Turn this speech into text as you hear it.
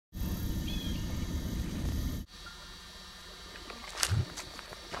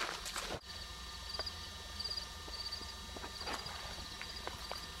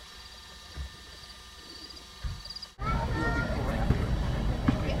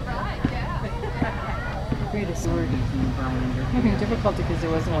try to sort having difficulty because there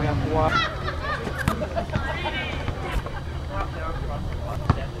wasn't enough water.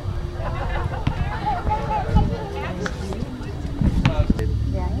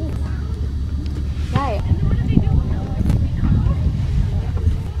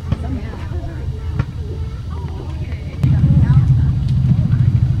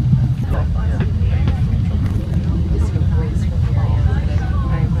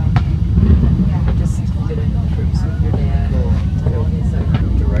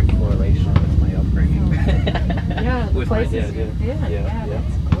 Yeah,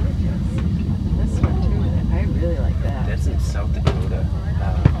 that's gorgeous. This one too, I really like that. That's in South Dakota.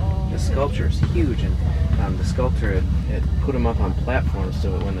 The sculpture is huge, and the sculptor had put them up on platforms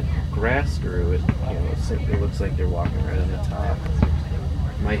so when the grass grew, it looks like they're walking right on the top.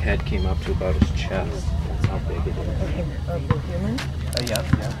 My head came up to about his chest. That's how big it is. Of the human? Yeah,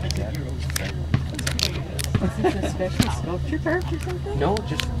 exactly. Is this a special sculpture park or something? No,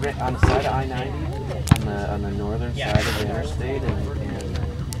 just on the side of I-90, on the northern side of the interstate, and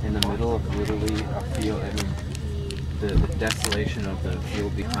in the middle of literally a field. I mean, the desolation of the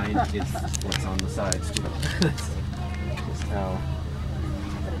field behind is what's on the sides too. Just how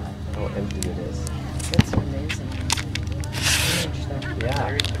empty it is. That's amazing. Yeah.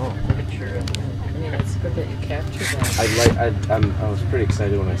 Very cool. Picture. I mean, it's good that you captured that. I was pretty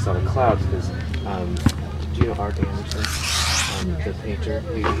excited when I saw the clouds because. Do you know Art Anderson, the painter?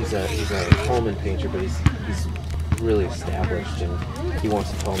 He's a Pullman painter, but he's really established, and he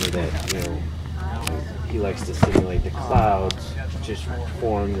once told me that he likes to simulate the clouds, just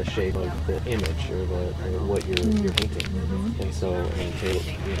form the shape of the image or what you're painting. And so,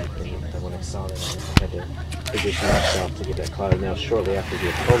 when I saw that, I had to position myself to get that cloud. Now, shortly after he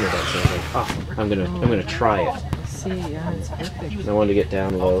had told me that, so I was like, I'm gonna try it. See, yeah, it's perfect. And I wanted to get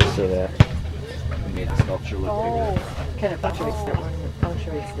down low so that. Made the sculpture look bigger. Kind of punctuates that one that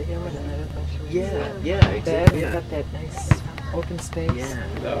punctuates the human and then it punctuates exactly. Got that nice open space.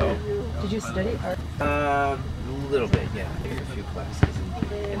 Yeah. Did you study art? A little bit, yeah. A few classes,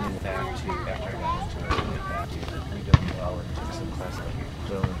 and then back to after I got into it, I went back to UWL and took some classes like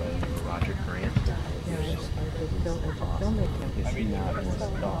film by Roger Grant. Filmmaking. It's not his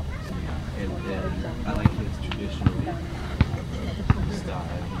thought, and I like his traditional style.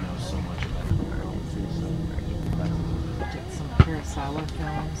 So much about it. Did some Kurosawa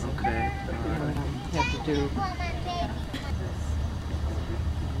films. Okay. Have to do.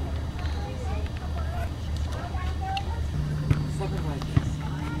 Something like this.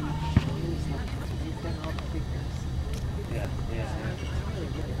 You've done all the figures. Yeah.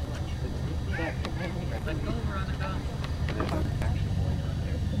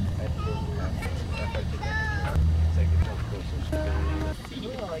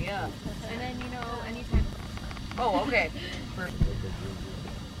 Oh, yeah. And then, anytime. Oh, okay.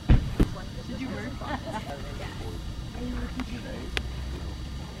 Did you work? You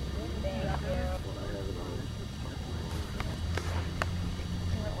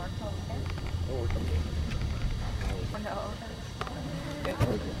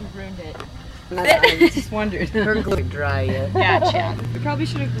ruined it. I just wondered. Her glue dry yet. Gotcha. We probably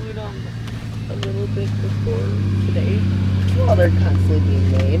should have glued them A little bit before today. Well, they're constantly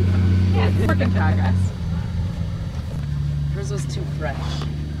being made. Yeah, it's work in progress. Hers was too fresh.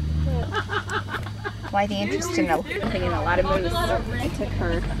 Why the interest in a thing in a lot of movies? I took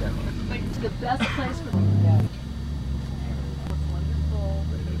her. The best place for Yeah.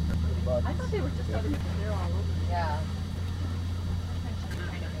 I thought they were just other they're all over. Yeah.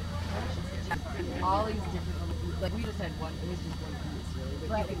 All these different, like we just had one, it was just one piece really,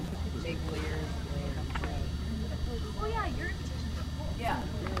 but you can make layers. Oh yeah, your invitations are cool. Yeah.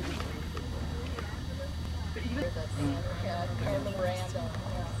 But even Carla Miranda.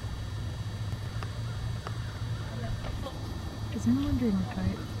 Because I'm wondering if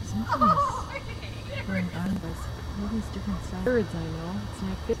something is going on with all these different birds I know. It's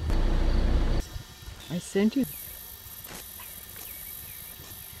not good. I sent you.